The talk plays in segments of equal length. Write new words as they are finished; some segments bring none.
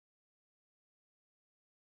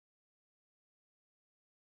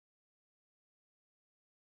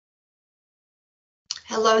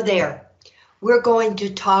Hello there. We're going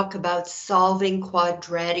to talk about solving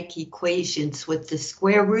quadratic equations with the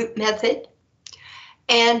square root method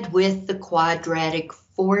and with the quadratic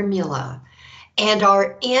formula. And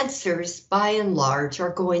our answers, by and large, are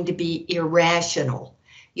going to be irrational.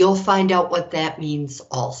 You'll find out what that means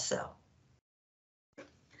also.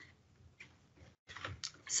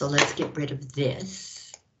 So let's get rid of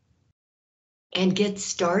this and get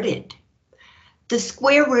started. The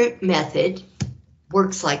square root method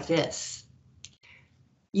works like this.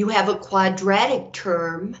 You have a quadratic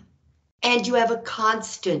term and you have a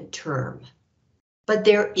constant term, but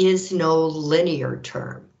there is no linear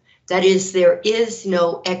term. That is, there is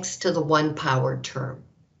no x to the 1 power term,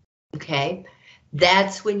 okay?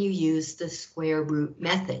 That's when you use the square root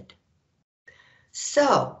method.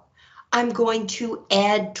 So I'm going to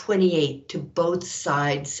add 28 to both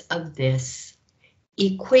sides of this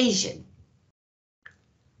equation.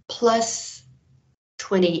 Plus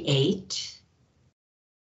 28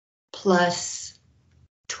 plus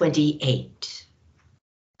 28.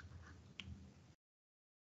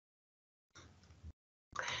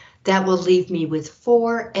 That will leave me with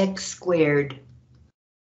 4x squared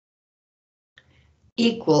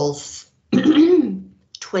equals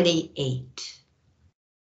 28.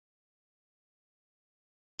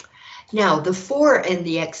 Now the 4 and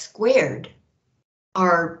the x squared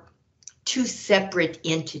are two separate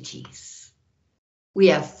entities. We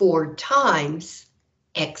have 4 times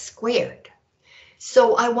x squared.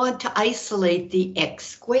 So I want to isolate the x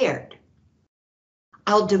squared.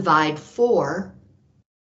 I'll divide 4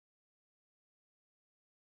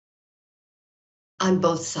 on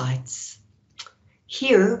both sides.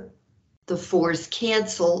 Here, the 4's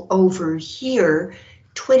cancel. Over here,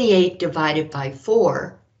 28 divided by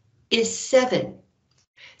 4 is 7.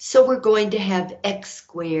 So we're going to have x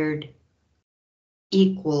squared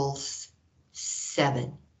equals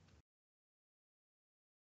 7.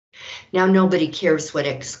 Now nobody cares what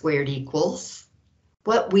x squared equals.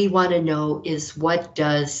 What we want to know is what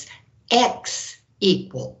does x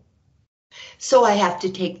equal? So I have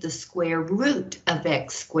to take the square root of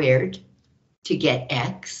x squared to get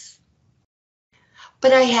x.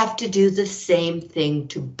 But I have to do the same thing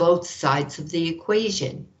to both sides of the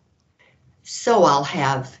equation. So I'll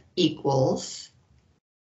have equals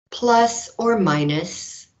plus or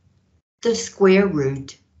minus the square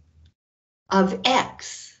root of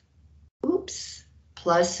x. Oops,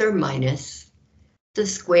 plus or minus the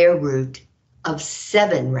square root of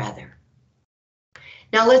 7, rather.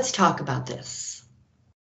 Now let's talk about this.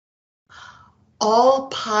 All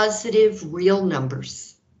positive real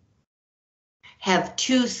numbers have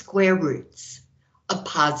two square roots, a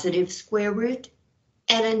positive square root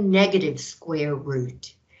and a negative square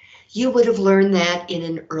root. You would have learned that in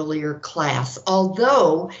an earlier class,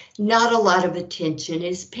 although not a lot of attention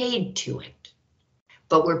is paid to it.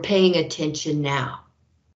 But we're paying attention now.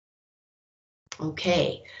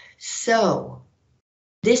 Okay, so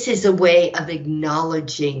this is a way of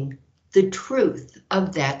acknowledging the truth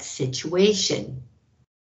of that situation.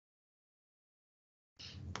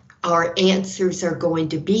 Our answers are going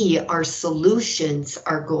to be, our solutions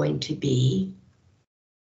are going to be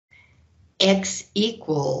x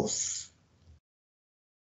equals,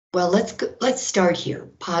 well, let's start here.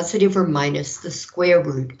 Positive or minus the square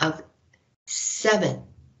root of 7.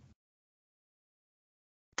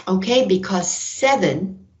 Okay, because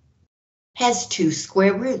 7 has two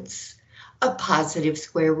square roots, a positive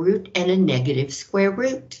square root and a negative square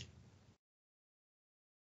root.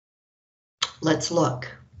 Let's look.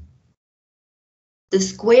 The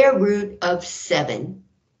square root of 7,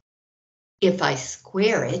 if I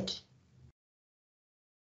square it,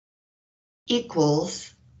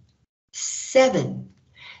 equals 7.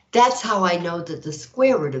 That's how I know that the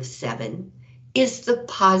square root of 7 is the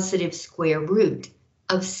positive square root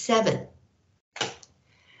of 7.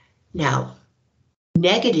 Now,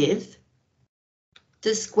 negative,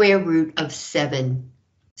 the square root of 7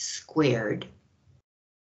 squared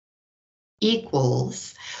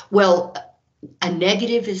equals, well, a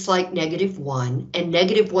negative is like -1, and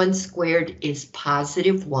 -1 squared is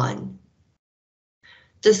 +1.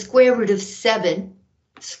 The square root of 7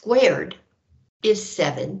 squared is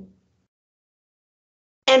 7.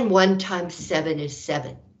 And 1 times 7 is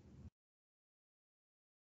 7.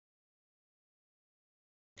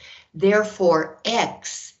 Therefore,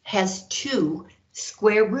 x has two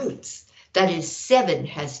square roots. That is, 7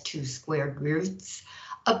 has two square roots,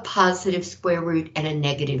 a positive square root and a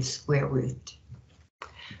negative square root.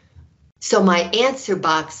 So my answer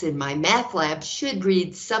box in my math lab should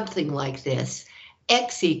read something like this.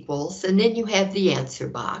 X equals, and then you have the answer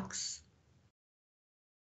box.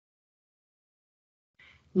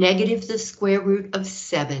 negative the square root of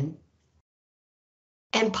 7,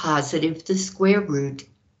 and positive the square root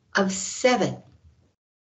of 7.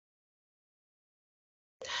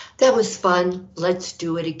 That was fun. Let's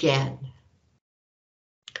do it again.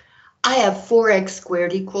 I have 4x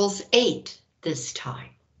squared equals 8 this time.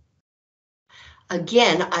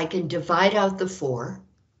 Again, I can divide out the 4.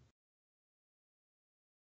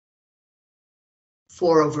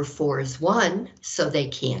 4 over 4 is 1, so they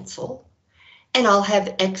cancel. And I'll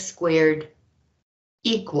have x squared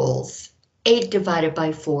equals 8 divided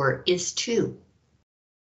by 4 is 2.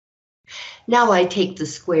 Now I take the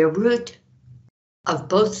square root of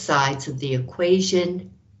both sides of the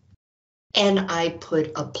equation, and I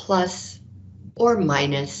put a plus or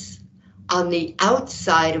minus on the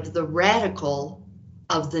outside of the radical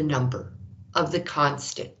of the number, of the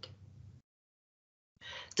constant.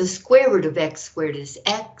 The square root of x squared is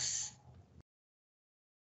x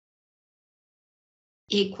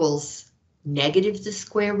equals negative the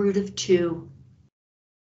square root of 2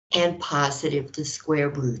 and positive the square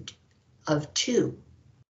root of 2.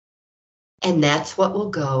 And that's what will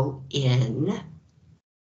go in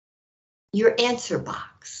your answer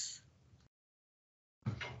box.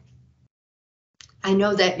 I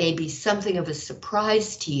know that may be something of a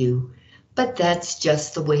surprise to you, but that's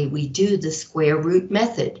just the way we do the square root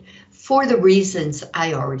method, for the reasons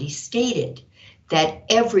I already stated, that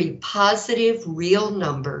every positive real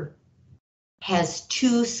number has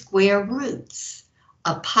 2 square roots,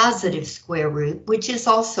 a positive square root, which is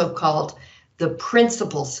also called the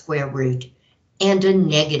principal square root, and a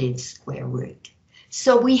negative square root.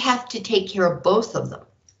 So we have to take care of both of them.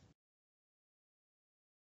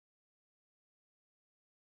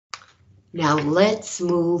 Now let's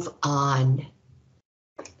move on.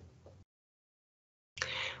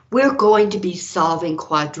 We're going to be solving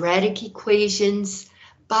quadratic equations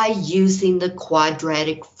by using the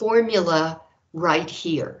quadratic formula right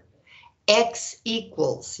here. X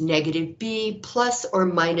equals negative b plus or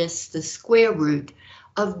minus the square root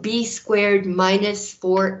of b squared minus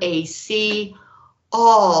 4ac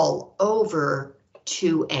all over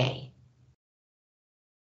 2a.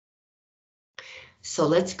 So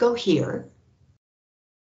let's go here.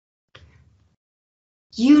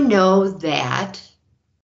 You know that,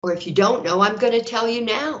 or if you don't know, I'm going to tell you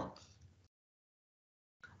now.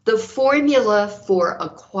 The formula for a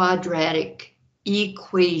quadratic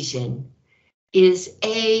equation is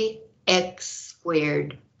ax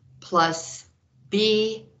squared plus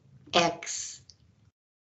bx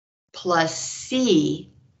plus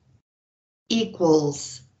c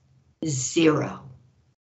equals 0.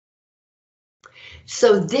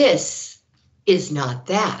 So this is not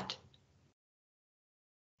that.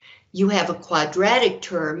 You have a quadratic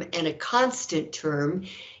term and a constant term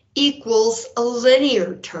equals a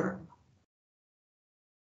linear term.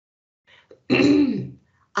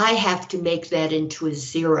 I have to make that into a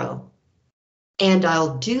 0, and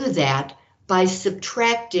I'll do that by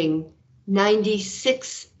subtracting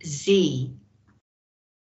 96z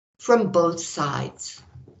from both sides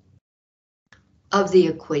of the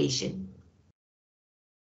equation.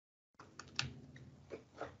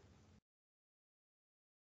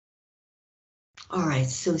 All right,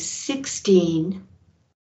 so 16z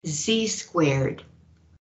squared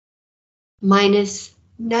minus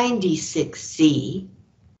 96z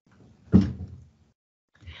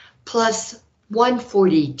plus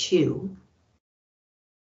 142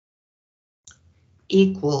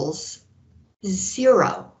 equals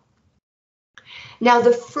 0. Now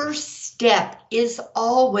the first step is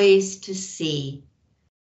always to see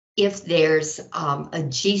if there's a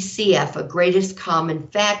GCF, a greatest common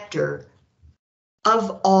factor,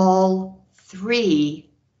 of all 3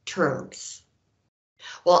 terms.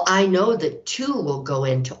 Well, I know that 2 will go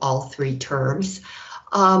into all 3 terms.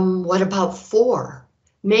 What about 4?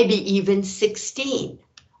 Maybe even 16.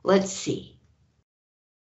 Let's see.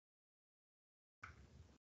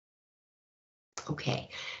 Okay,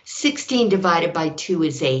 16 divided by 2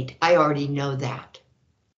 is 8. I already know that.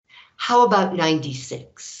 How about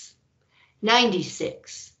 96?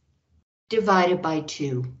 96 divided by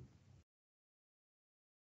 2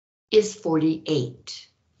 is 48.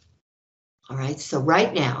 All right, so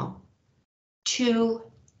right now, 2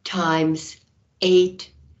 times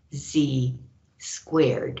 8z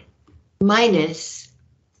squared minus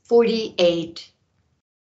 48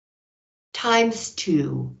 times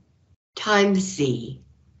 2 times z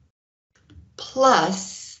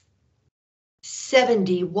plus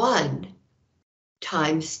 71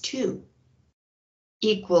 times 2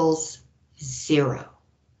 equals 0.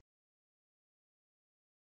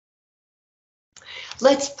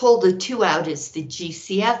 Let's pull the 2 out as the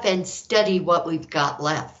GCF and study what we've got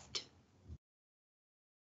left.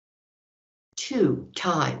 2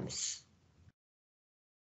 times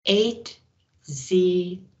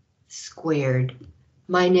 8z squared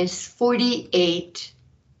minus 48z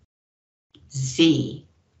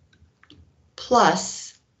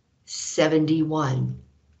plus 71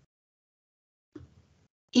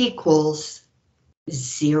 equals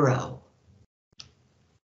 0.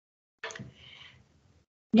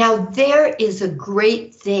 Now there is a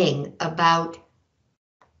great thing about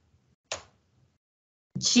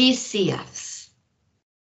GCFs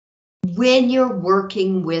when you're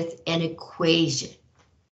working with an equation,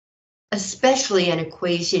 especially an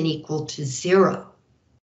equation equal to 0.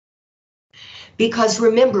 Because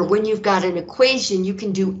remember, when you've got an equation, you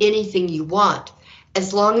can do anything you want,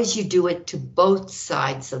 as long as you do it to both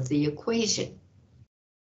sides of the equation.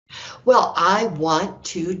 Well, I want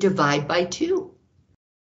to divide by 2.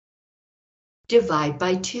 Divide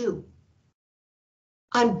by 2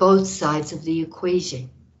 on both sides of the equation.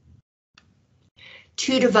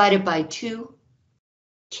 2 divided by 2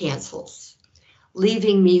 cancels,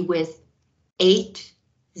 leaving me with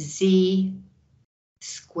 8z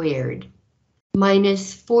squared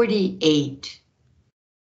minus 48z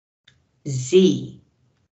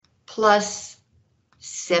plus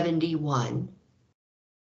 71.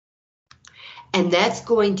 And that's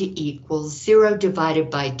going to equal 0 divided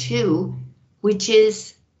by 2, which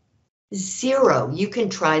is 0. You can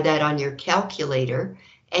try that on your calculator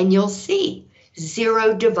and you'll see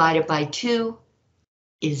 0 divided by 2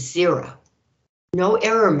 is 0. No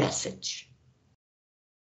error message.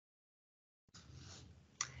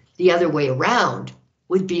 The other way around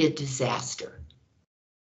would be a disaster.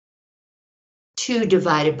 2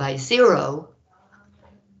 divided by 0.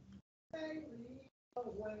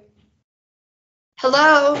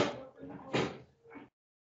 Hello?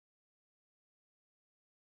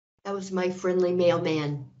 That was my friendly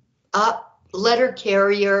mailman. Up, letter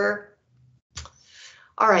carrier.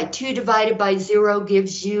 All right, 2 divided by 0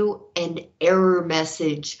 gives you an error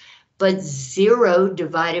message, but 0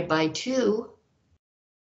 divided by 2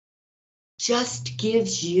 just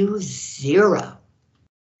gives you 0.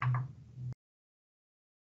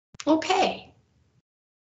 Okay.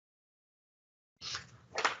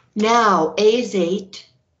 Now, A is 8.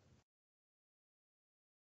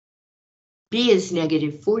 B is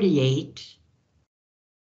negative 48.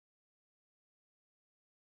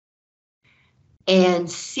 And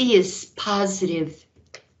C is positive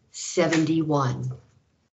 71.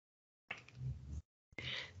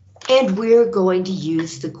 And we're going to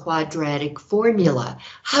use the quadratic formula.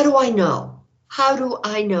 How do I know? How do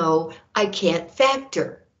I know I can't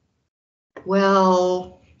factor?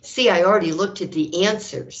 Well, see, I already looked at the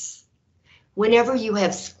answers. Whenever you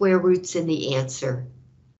have square roots in the answer,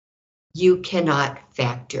 you cannot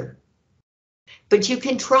factor. But you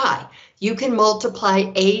can try. You can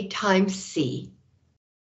multiply A times C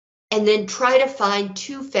and then try to find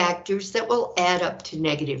 2 factors that will add up to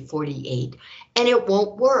negative 48, and it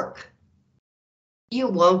won't work. You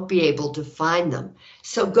won't be able to find them.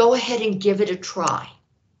 So go ahead and give it a try.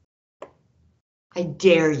 I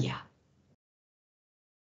dare you.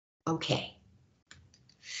 Okay.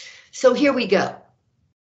 So here we go.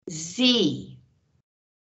 Z.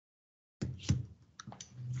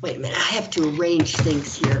 Wait a minute, I have to arrange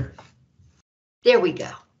things here. There we go.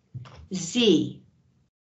 Z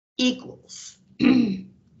equals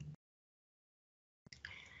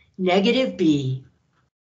negative B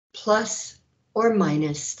plus or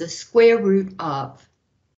minus the square root of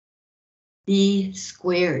B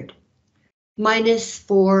squared minus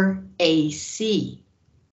 4AC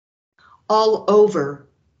all over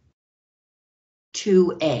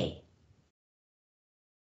 2A.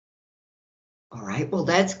 All right, well,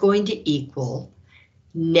 that's going to equal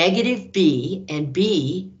negative B, and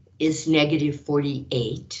B is negative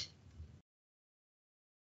 48,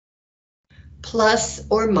 plus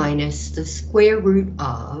or minus the square root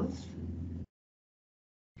of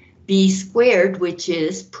B squared, which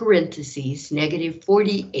is parentheses, negative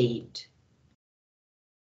 48,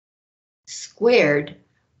 squared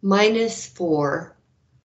minus 4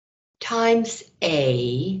 times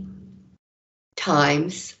A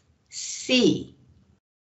times C,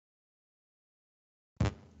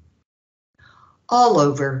 all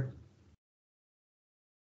over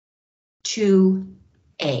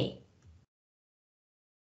 2A.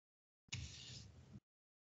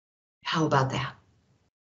 How about that?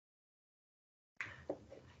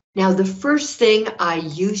 Now, the first thing I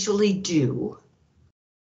usually do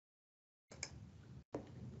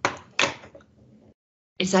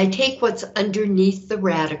is I take what's underneath the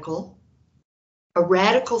radical A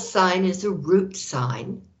radical sign is a root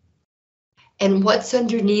sign. And what's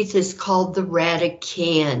underneath is called the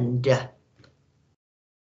radicand.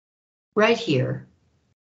 Right here.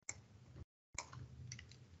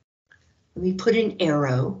 Let me put an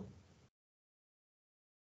arrow.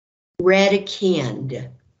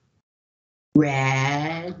 Radicand.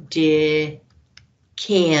 Radicand.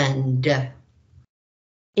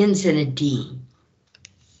 Ends in a D.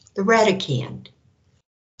 The radicand.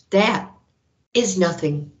 That is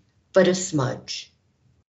nothing but a smudge.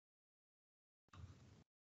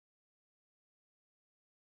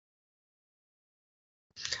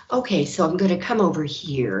 Okay, so I'm going to come over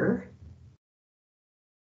here.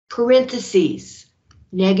 Parentheses,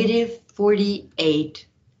 negative 48,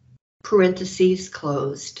 parentheses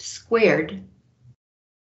closed, squared,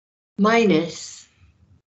 minus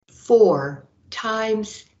 4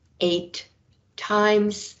 times 8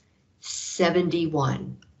 times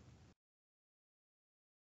 71.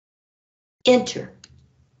 Enter.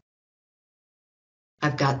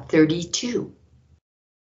 I've got 32.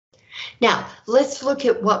 Now, let's look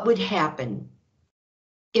at what would happen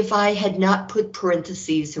if I had not put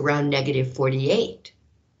parentheses around negative 48.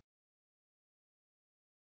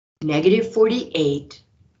 Negative 48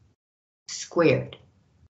 squared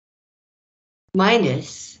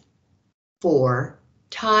minus 4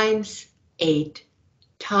 times 8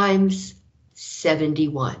 times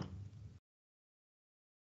 71.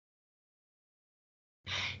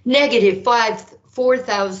 Negative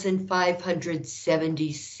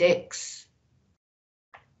 4,576.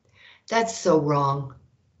 That's so wrong.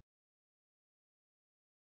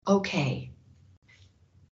 Okay.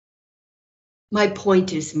 My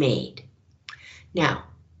point is made. Now,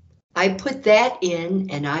 I put that in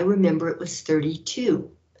and I remember it was 32.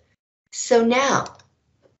 So now,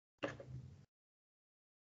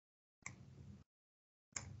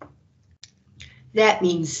 that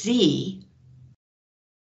means Z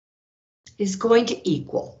is going to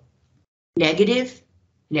equal negative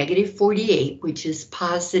 48, which is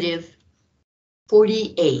positive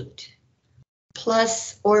 48,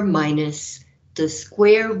 plus or minus the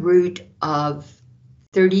square root of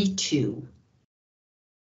 32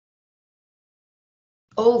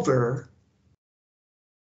 over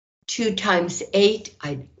 2 times 8,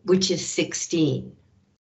 which is 16.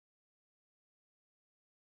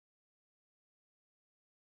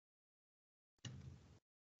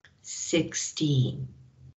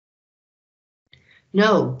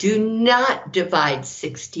 No, do not divide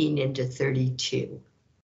 16 into 32.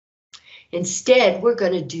 Instead, we're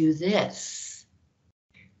going to do this.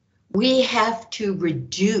 We have to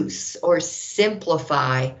reduce or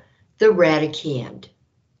simplify the radicand.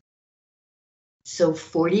 So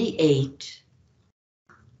 48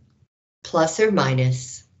 plus or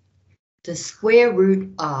minus the square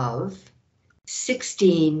root of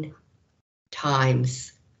 16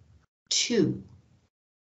 times 2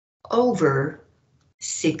 over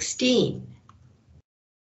 16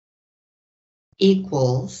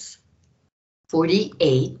 equals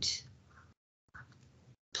 48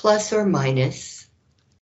 plus or minus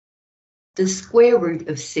the square root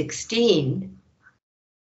of 16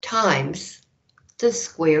 times the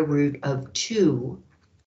square root of 2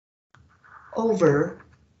 over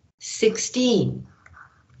 16.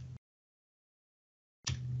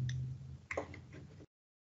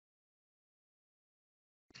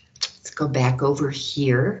 Let's go back over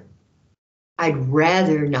here. I'd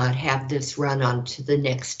rather not have this run onto the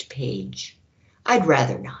next page. I'd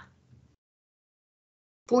rather not.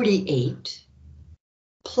 48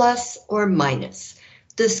 plus or minus.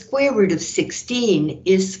 The square root of 16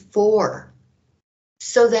 is 4.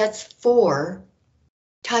 So that's 4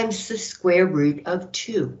 times the square root of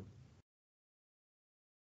 2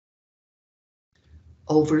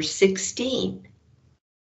 over 16.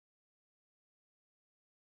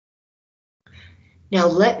 Now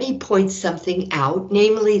let me point something out,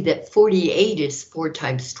 namely that 48 is 4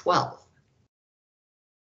 times 12.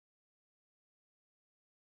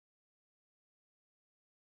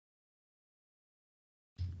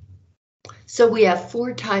 So we have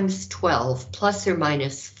 4 times 12 plus or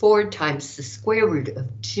minus 4 times the square root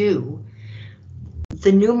of 2.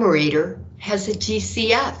 The numerator has a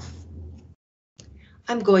GCF.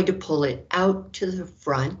 I'm going to pull it out to the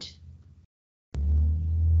front.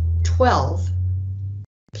 12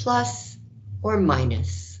 plus or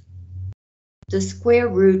minus the square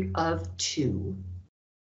root of 2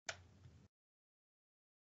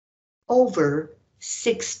 over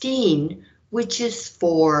 16, which is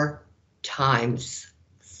 4 times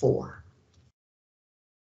 4.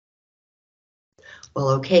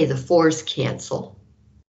 Well, okay, the 4's cancel,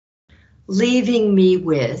 leaving me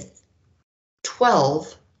with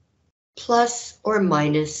 12 plus or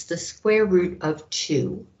minus the square root of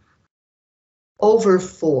 2 over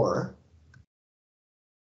 4,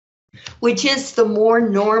 which is the more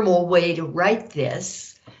normal way to write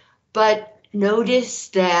this, but notice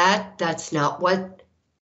that that's not what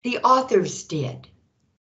the authors did.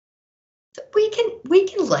 So we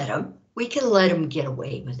can let them get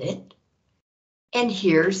away with it. And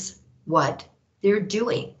here's what they're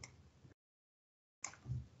doing.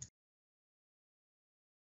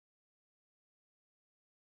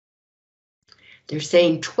 They're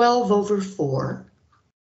saying 12 over 4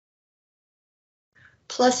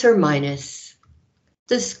 plus or minus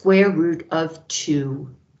the square root of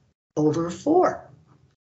 2 over 4.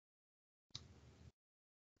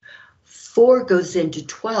 4 goes into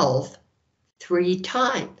 12 3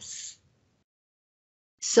 times.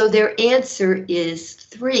 So their answer is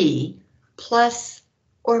 3 plus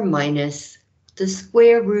or minus the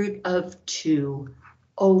square root of 2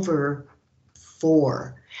 over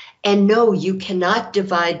 4. And no, you cannot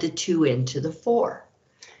divide the 2 into the 4,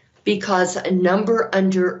 because a number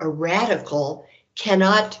under a radical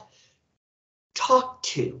cannot talk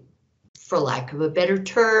to, for lack of a better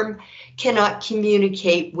term, cannot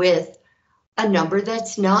communicate with a number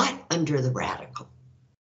that's not under the radical.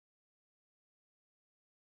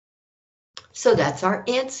 So that's our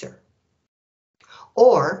answer.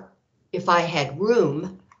 Or if I had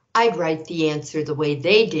room, I'd write the answer the way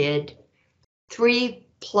they did, 3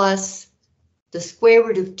 plus the square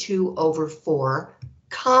root of 2 over 4,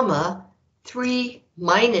 comma, 3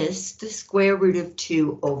 minus the square root of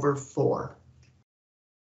 2 over 4.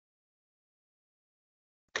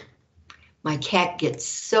 My cat gets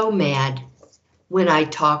so mad when I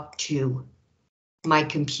talk to my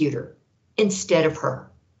computer instead of her.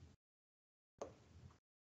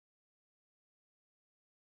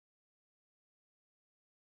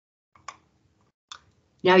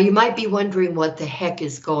 Now you might be wondering what the heck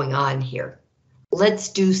is going on here. Let's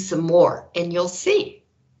do some more and you'll see.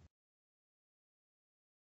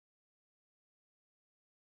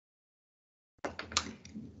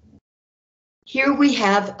 Here we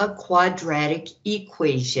have a quadratic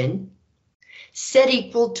equation set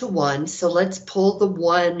equal to 1, so let's pull the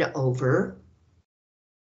 1 over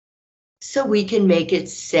so we can make it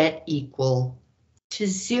set equal to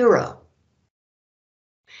 0.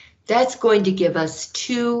 That's going to give us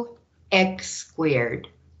 2x squared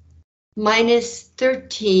minus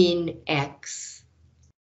 13x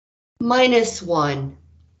minus 1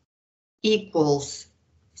 equals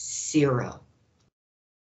 0.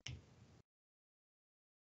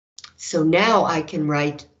 So now I can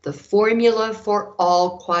write the formula for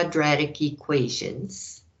all quadratic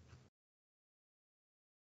equations.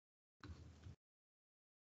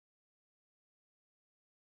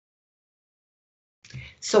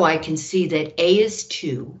 So I can see that A is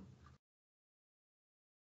 2,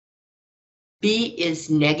 B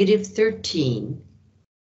is negative 13,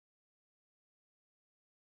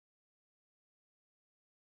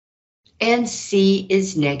 and C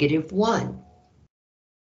is negative 1.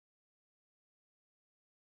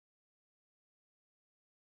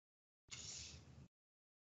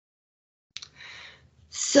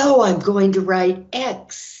 So I'm going to write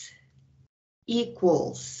X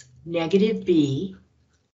equals negative B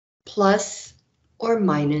plus or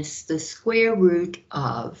minus the square root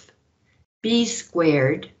of B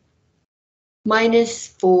squared minus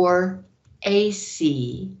 4AC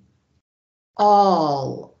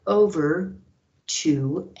all over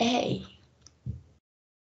 2A.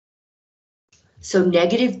 So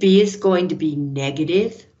negative B is going to be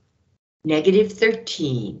negative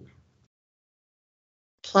 13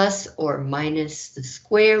 plus or minus the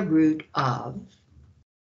square root of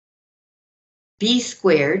B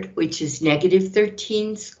squared, which is negative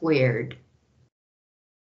 13 squared,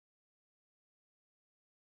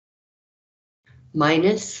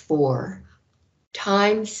 minus 4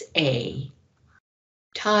 times A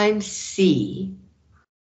times C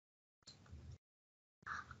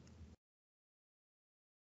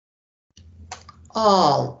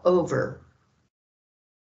all over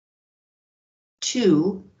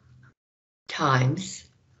 2 times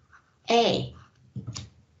A.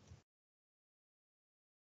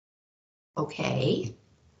 Okay,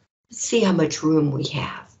 let's see how much room we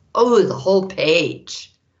have. Oh, the whole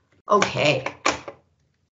page. Okay.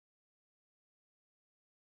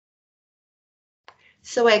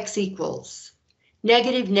 So X equals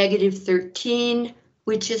negative 13,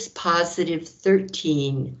 which is positive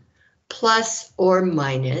 13, plus or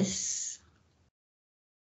minus.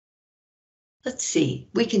 Let's see,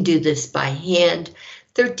 we can do this by hand.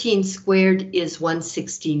 13 squared is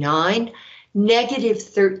 169. Negative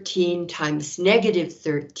 13 times negative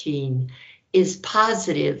 13 is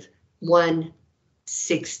positive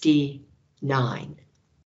 169.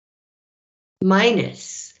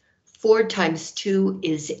 Minus 4 times 2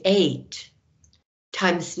 is 8.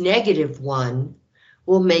 Times negative 1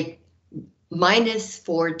 will make minus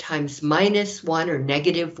 4 times minus 1 or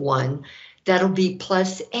negative 1. That'll be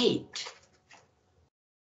plus 8.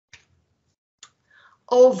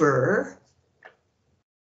 Over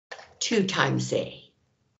 2 times A.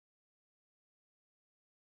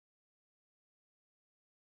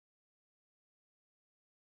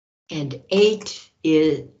 And 8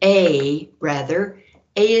 is A, rather.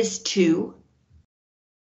 A is 2.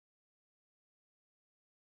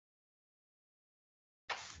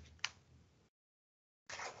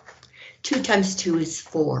 Two times 2 is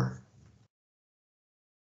 4.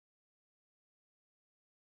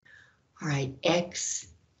 All right, X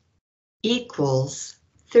equals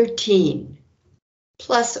 13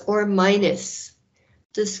 plus or minus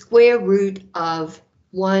the square root of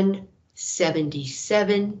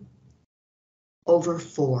 177 over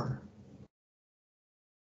 4.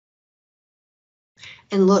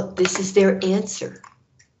 And look, this is their answer.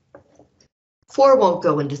 4 won't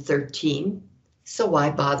go into 13, so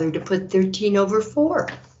why bother to put 13 over 4?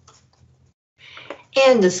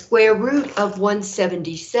 And the square root of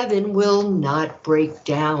 177 will not break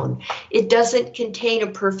down. It doesn't contain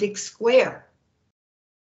a perfect square.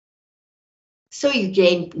 So you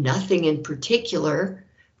gain nothing in particular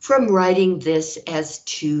from writing this as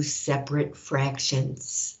two separate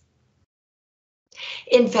fractions.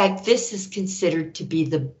 In fact, this is considered to be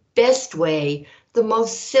the best way, the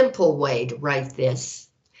most simple way to write this,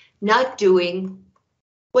 not doing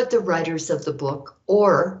what the writers of the book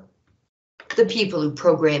or the people who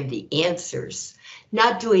programmed the answers,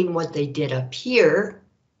 not doing what they did up here,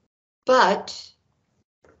 but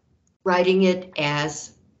writing it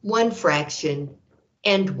as one fraction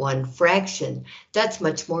and one fraction. That's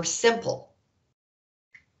much more simple.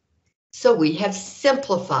 So we have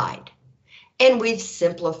simplified, and we've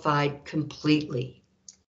simplified completely.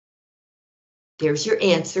 There's your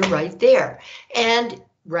answer right there. And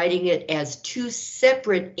writing it as two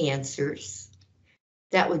separate answers,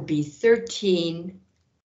 that would be 13.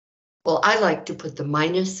 Well, I like to put the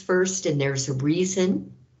minus first, and there's a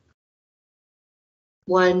reason.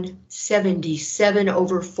 177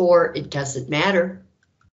 over 4, it doesn't matter.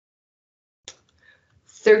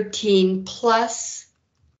 13 plus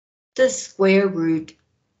the square root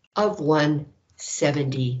of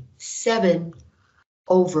 177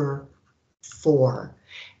 over 4.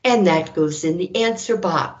 And that goes in the answer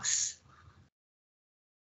box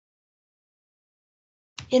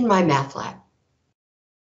in my math lab.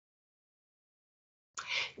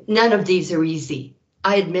 None of these are easy.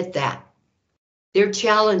 I admit that. They're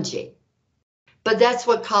challenging, but that's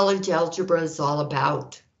what college algebra is all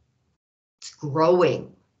about. It's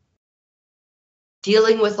growing,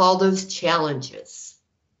 dealing with all those challenges.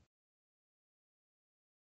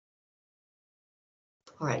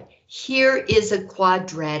 All right, here is a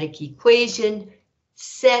quadratic equation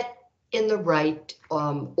set in the right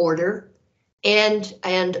order and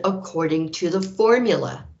according to the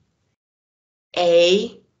formula.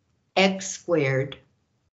 Ax squared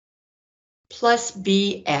plus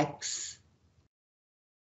bx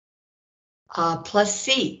plus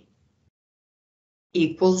c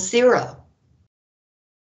equals 0.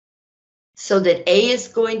 So that a is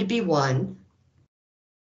going to be 1,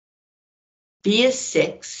 b is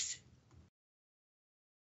 6,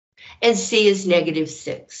 and c is negative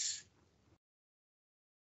 6.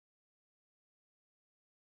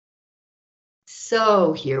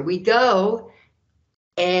 So here we go.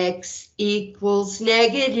 X equals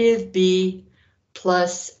negative b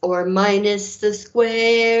plus or minus the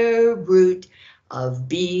square root of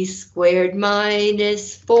b squared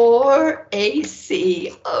minus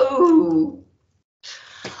 4ac. Oh,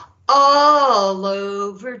 all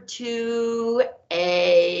over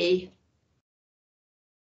 2a.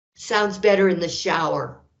 Sounds better in the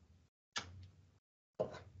shower.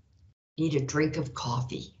 Need a drink of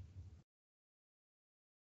coffee.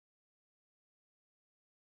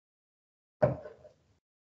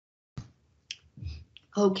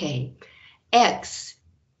 Okay, x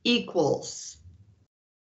equals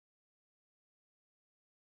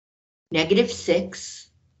negative 6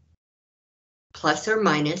 plus or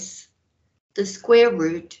minus the square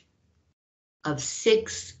root of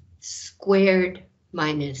 6 squared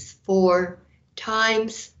minus 4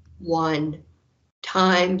 times 1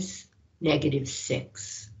 times negative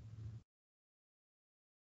 6.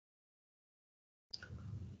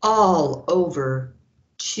 All over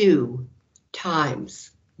 2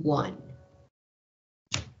 times 1.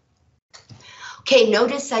 Okay,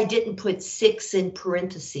 notice I didn't put 6 in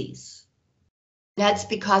parentheses. That's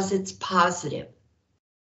because it's positive.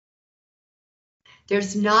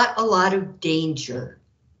 There's not a lot of danger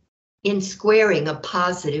in squaring a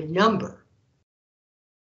positive number,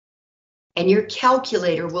 and your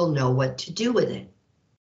calculator will know what to do with it.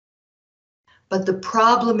 But the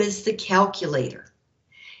problem is the calculator.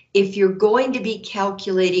 If you're going to be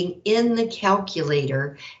calculating in the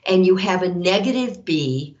calculator and you have a negative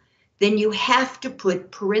b, then you have to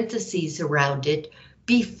put parentheses around it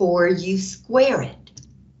before you square it.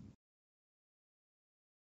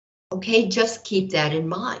 Okay, just keep that in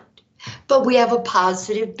mind. But we have a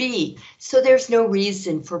positive b, so there's no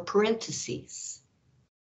reason for parentheses.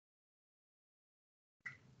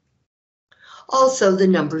 Also, the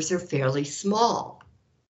numbers are fairly small.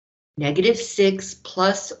 -6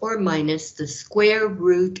 plus or minus the square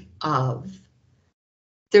root of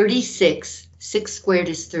 36, 6 squared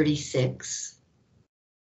is 36.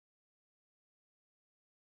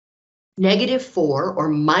 -4 or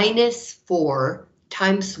 -4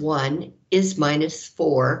 times 1 is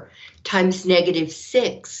 -4 times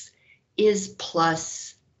 -6 is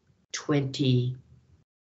plus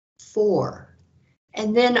 24.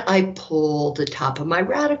 And then I pull the top of my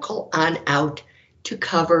radical on out to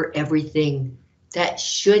cover everything that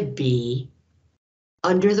should be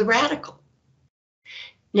under the radical.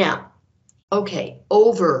 Now, okay,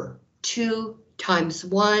 over 2 times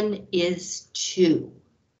 1 is 2.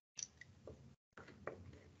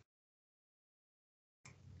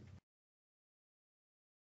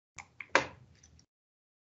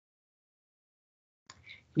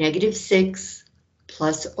 -6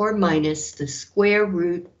 plus or minus the square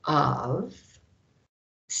root of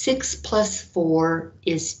 6 plus 4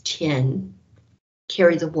 is 10.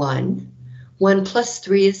 Carry the 1. 1 plus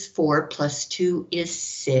 3 is 4, plus 2 is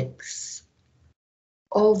 6,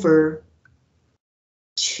 over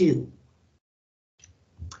 2.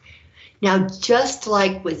 Now, just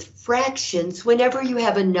like with fractions, whenever you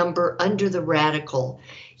have a number under the radical,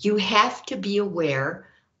 you have to be aware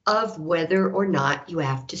of whether or not you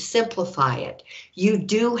have to simplify it. You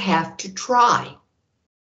do have to try.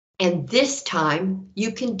 And this time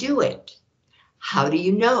you can do it. How do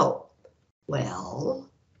you know? Well,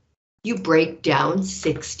 you break down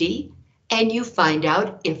 60 and you find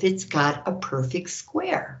out if it's got a perfect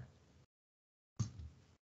square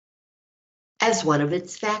as one of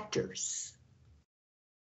its factors.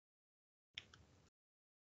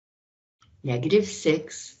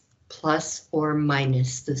 -6 plus or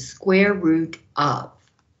minus the square root of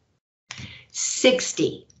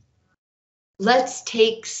 60. Let's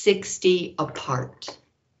take 60 apart.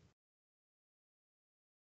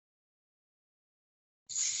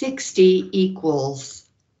 60 equals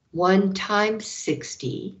 1 times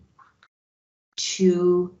 60,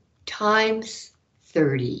 2 times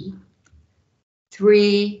 30,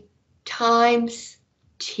 3 times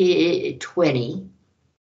 20,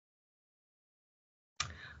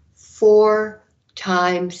 4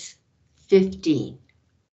 times 15,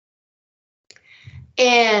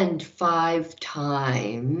 and 5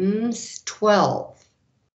 times 12.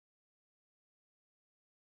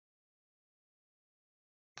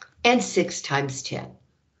 And 6 times 10.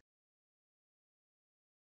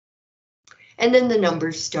 And then the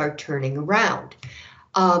numbers start turning around.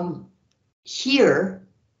 Here,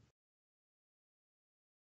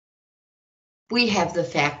 we have the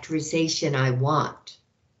factorization I want.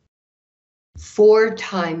 4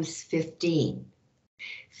 times 15.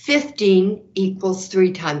 15 equals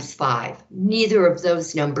 3 times 5. Neither of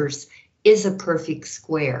those numbers is a perfect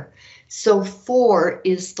square. So 4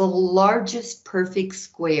 is the largest perfect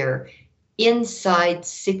square inside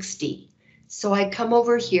 60. So I come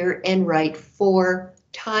over here and write 4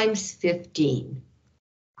 times 15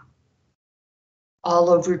 all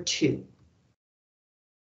over 2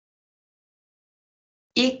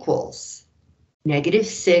 equals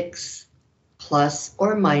 -6 plus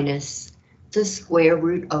or minus the square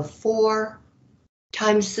root of 4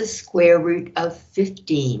 times the square root of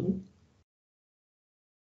 15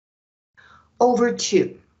 over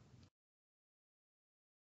 2.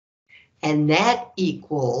 And that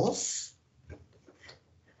equals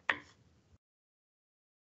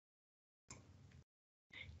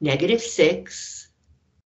 -6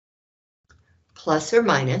 plus or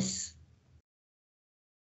minus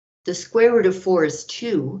the square root of 4 is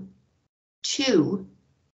 2, 2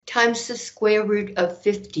 times the square root of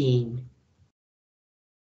 15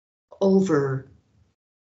 over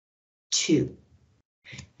 2.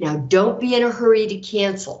 Now, don't be in a hurry to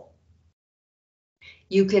cancel.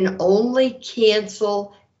 You can only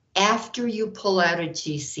cancel after you pull out a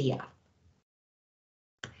GCF.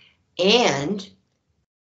 And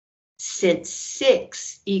since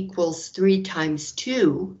 6 equals 3 times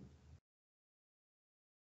 2,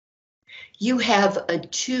 you have a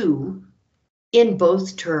 2 in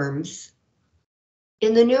both terms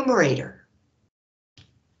in the numerator.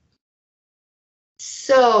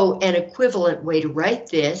 So an equivalent way to write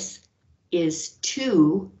this is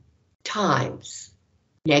 2 times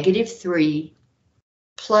 -3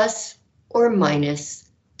 plus or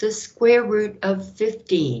minus the square root of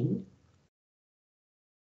 15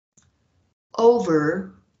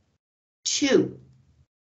 over 2.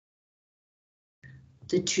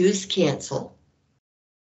 The 2's cancel,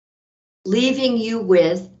 leaving you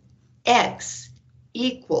with x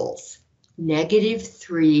equals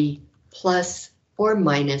 -3 plus or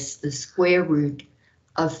minus the square root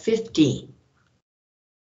of 15,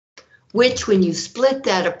 which when you split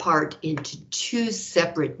that apart into 2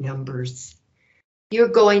 separate numbers, you're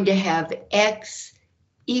going to have x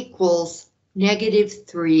equals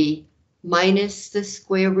 -3 minus the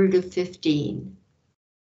square root of 15,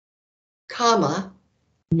 comma,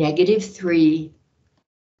 -3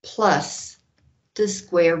 plus the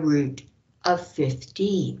square root of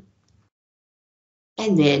 15.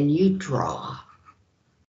 And then you draw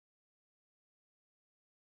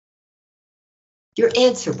your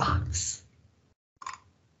answer box.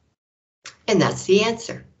 And that's the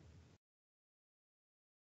answer.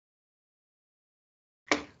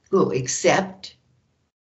 We'll accept.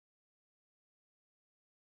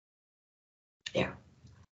 There.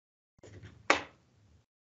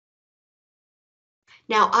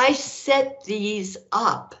 Now I set these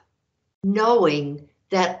up knowing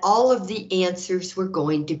that all of the answers were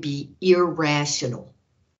going to be irrational.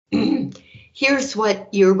 Here's what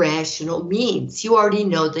irrational means. You already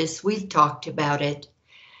know this, we've talked about it.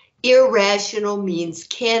 Irrational means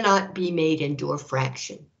cannot be made into a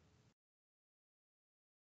fraction.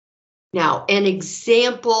 Now, an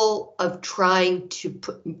example of trying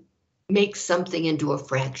to make something into a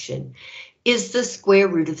fraction is the square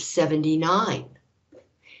root of 79.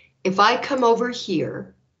 If I come over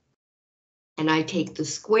here and I take the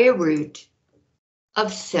square root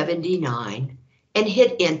of 79 and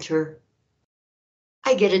hit enter,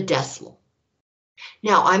 I get a decimal.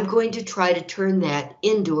 Now I'm going to try to turn that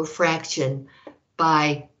into a fraction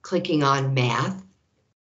by clicking on math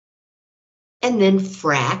and then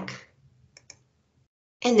frac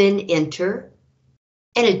and then enter,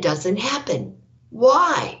 and it doesn't happen.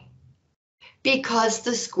 Why? Because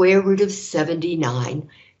the square root of 79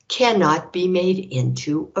 cannot be made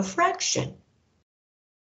into a fraction.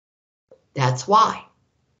 That's why.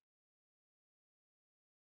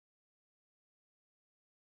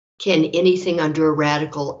 Can anything under a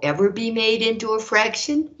radical ever be made into a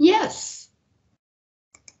fraction? Yes.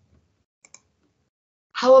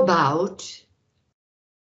 How about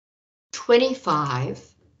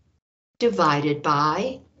 25 divided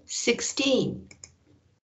by 16?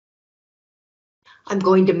 I'm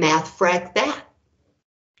going to math frac that.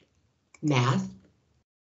 Math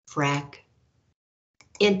frac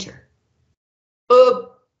enter.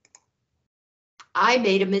 Oop! I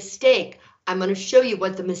made a mistake. I'm going to show you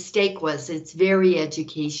what the mistake was. It's very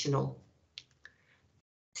educational.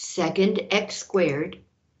 Second x squared,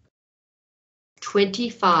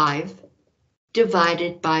 25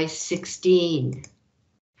 divided by 16.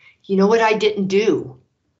 You know what I didn't do?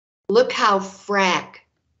 Look how frac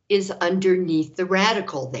is underneath the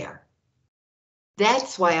radical there.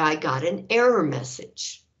 That's why I got an error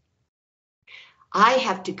message. I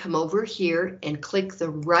have to come over here and click the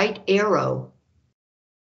right arrow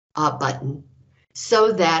button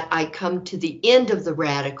so that I come to the end of the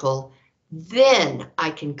radical. Then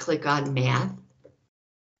I can click on math,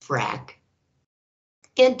 frac,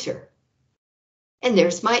 enter. And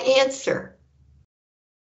there's my answer.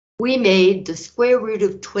 We made the square root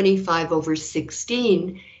of 25 over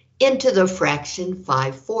 16 into the fraction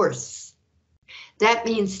 5/4. That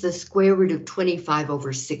means the square root of 25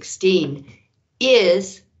 over 16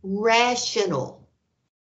 is rational.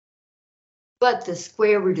 But the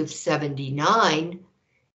square root of 79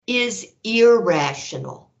 is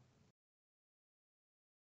irrational.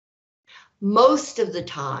 Most of the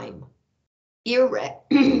time,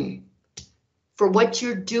 for what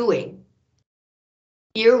you're doing,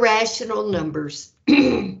 irrational numbers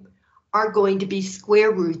are going to be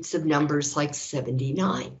square roots of numbers like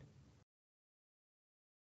 79.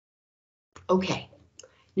 Okay,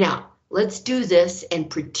 now let's do this and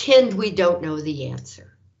pretend we don't know the answer.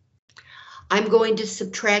 I'm going to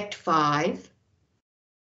subtract 5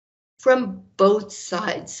 from both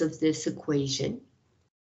sides of this equation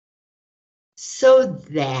so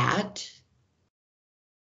that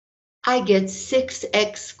I get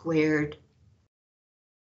 6x squared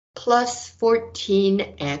plus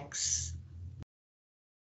 14x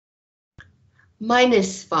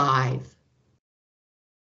minus 5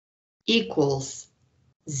 equals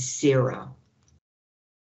 0.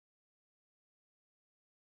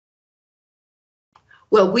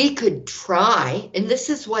 Well, we could try, and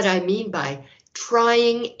this is what I mean by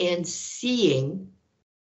trying and seeing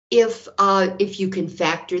if you can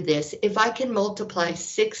factor this. If I can multiply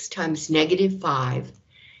 6 times negative 5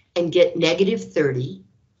 and get negative 30,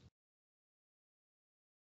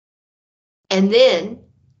 and then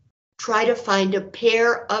try to find a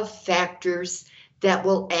pair of factors that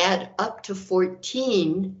will add up to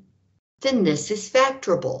 14, then this is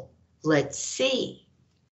factorable. Let's see.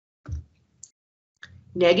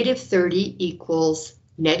 Negative 30 equals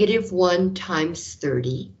negative 1 times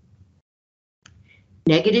 30,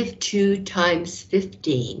 negative 2 times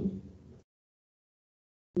 15,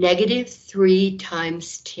 negative 3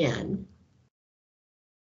 times 10,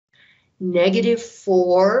 negative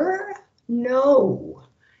 4, no,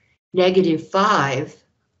 negative 5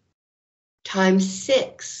 times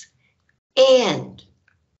 6, and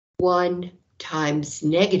 1 times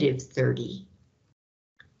negative 30,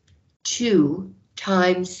 2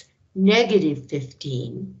 times negative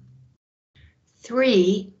 15,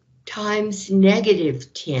 3 times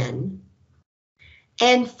negative 10,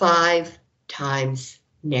 and 5 times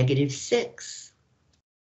negative 6.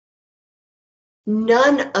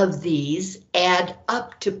 None of these add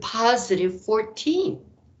up to positive 14.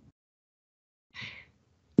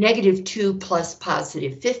 Negative 2 plus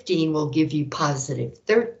positive 15 will give you positive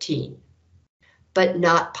 13, but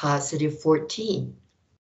not positive 14.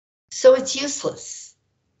 So it's useless.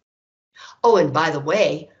 Oh, and by the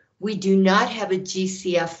way, we do not have a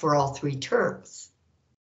GCF for all 3 terms.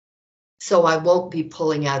 So I won't be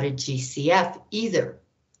pulling out a GCF either.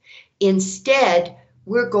 Instead,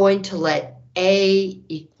 we're going to let A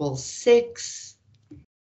equal 6,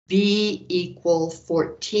 B equal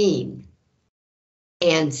 14,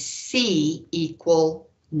 and C equal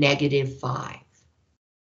negative 5.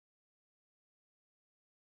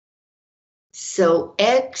 So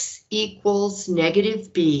X equals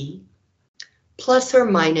negative B plus or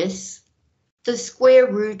minus the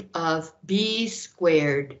square root of B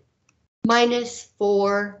squared minus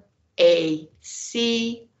 4AC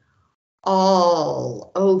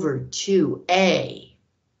all over 2A.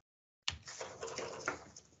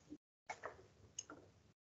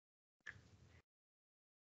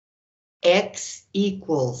 X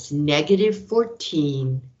equals negative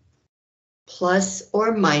 14 plus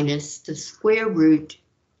or minus the square root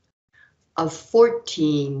of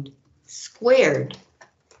 14 squared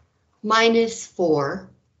minus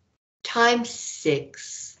 4 times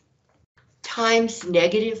 6 times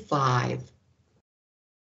negative 5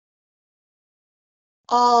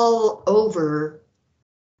 all over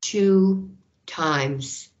 2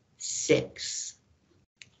 times 6.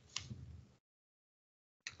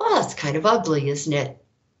 Well, that's kind of ugly, isn't it?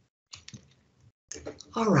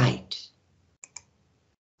 All right.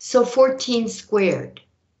 So 14 squared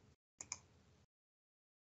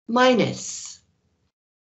minus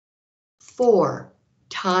 4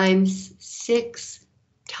 times 6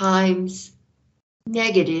 times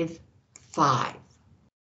negative 5.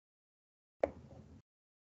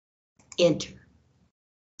 Enter.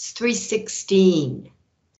 It's 316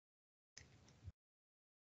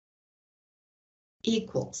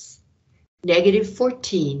 equals negative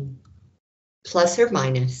 14 plus or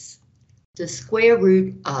minus the square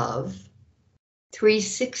root of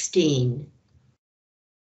 316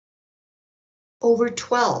 over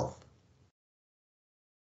 12.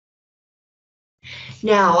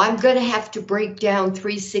 Now I'm going to have to break down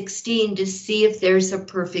 316 to see if there's a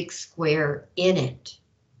perfect square in it.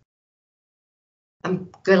 I'm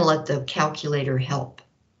going to let the calculator help.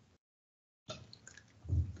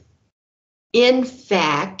 In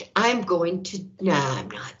fact, I'm going to, I'm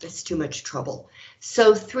not, that's too much trouble.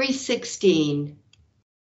 So 316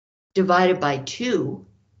 divided by 2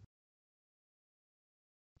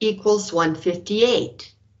 equals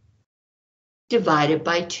 158 divided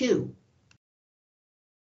by 2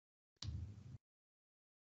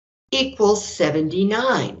 equals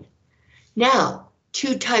 79. Now,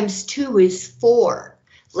 2 times 2 is 4.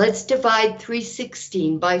 Let's divide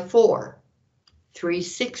 316 by 4.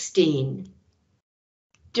 316,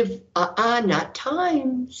 not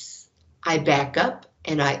times. I back up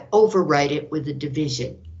and I overwrite it with a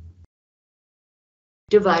division.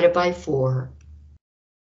 Divided by 4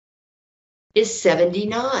 is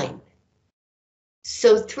 79.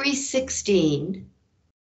 So 316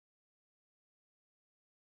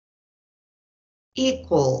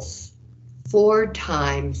 equals 4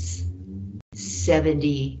 times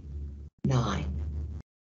 79.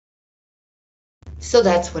 So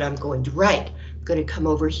that's what I'm going to write. I'm going to come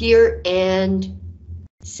over here and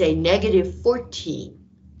say negative 14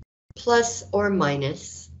 plus or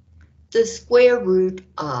minus the square root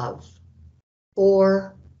of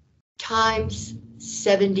 4 times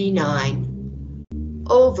 79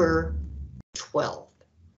 over 12.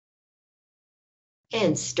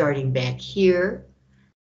 And starting back here,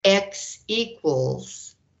 x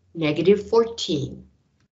equals negative 14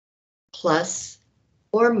 plus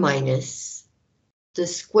or minus the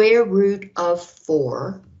square root of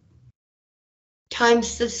 4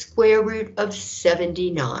 times the square root of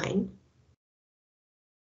 79.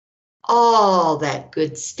 All that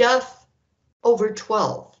good stuff over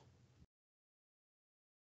 12.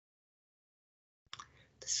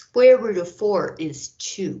 The square root of 4 is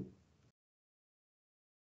 2.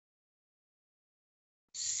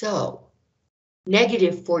 So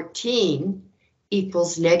negative 14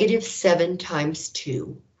 equals negative 7 times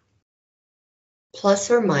 2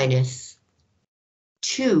 plus or minus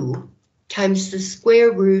 2 times the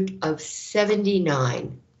square root of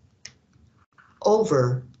 79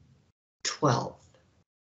 over 12.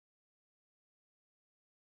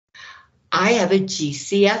 I have a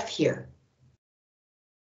GCF here.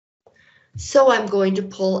 So I'm going to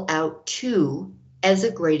pull out 2 as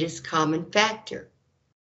a greatest common factor.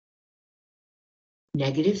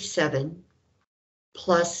 Negative 7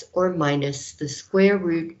 plus or minus the square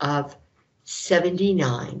root of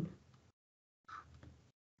 79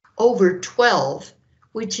 over 12,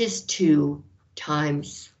 which is 2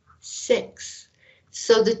 times 6.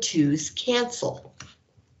 So the 2's cancel.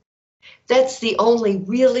 That's the only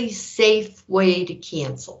really safe way to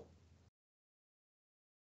cancel.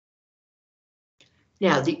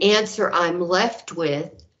 Now the answer I'm left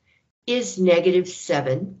with is negative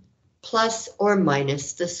 7 plus or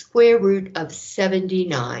minus the square root of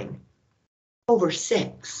 79 over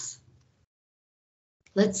 6.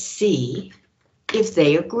 Let's see if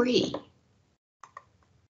they agree.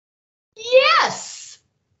 Yes!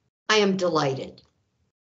 I am delighted.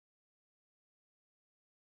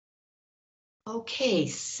 Okay,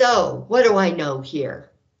 so what do I know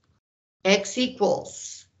here? X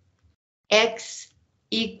equals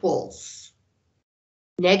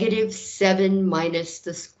negative 7 minus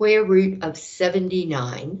the square root of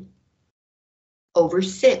 79 over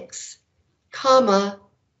 6, comma,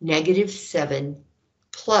 negative 7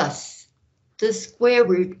 plus the square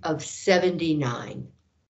root of 79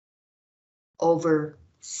 over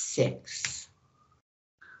 6.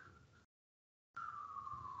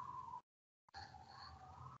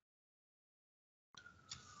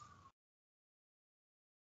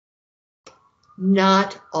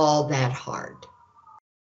 Not all that hard.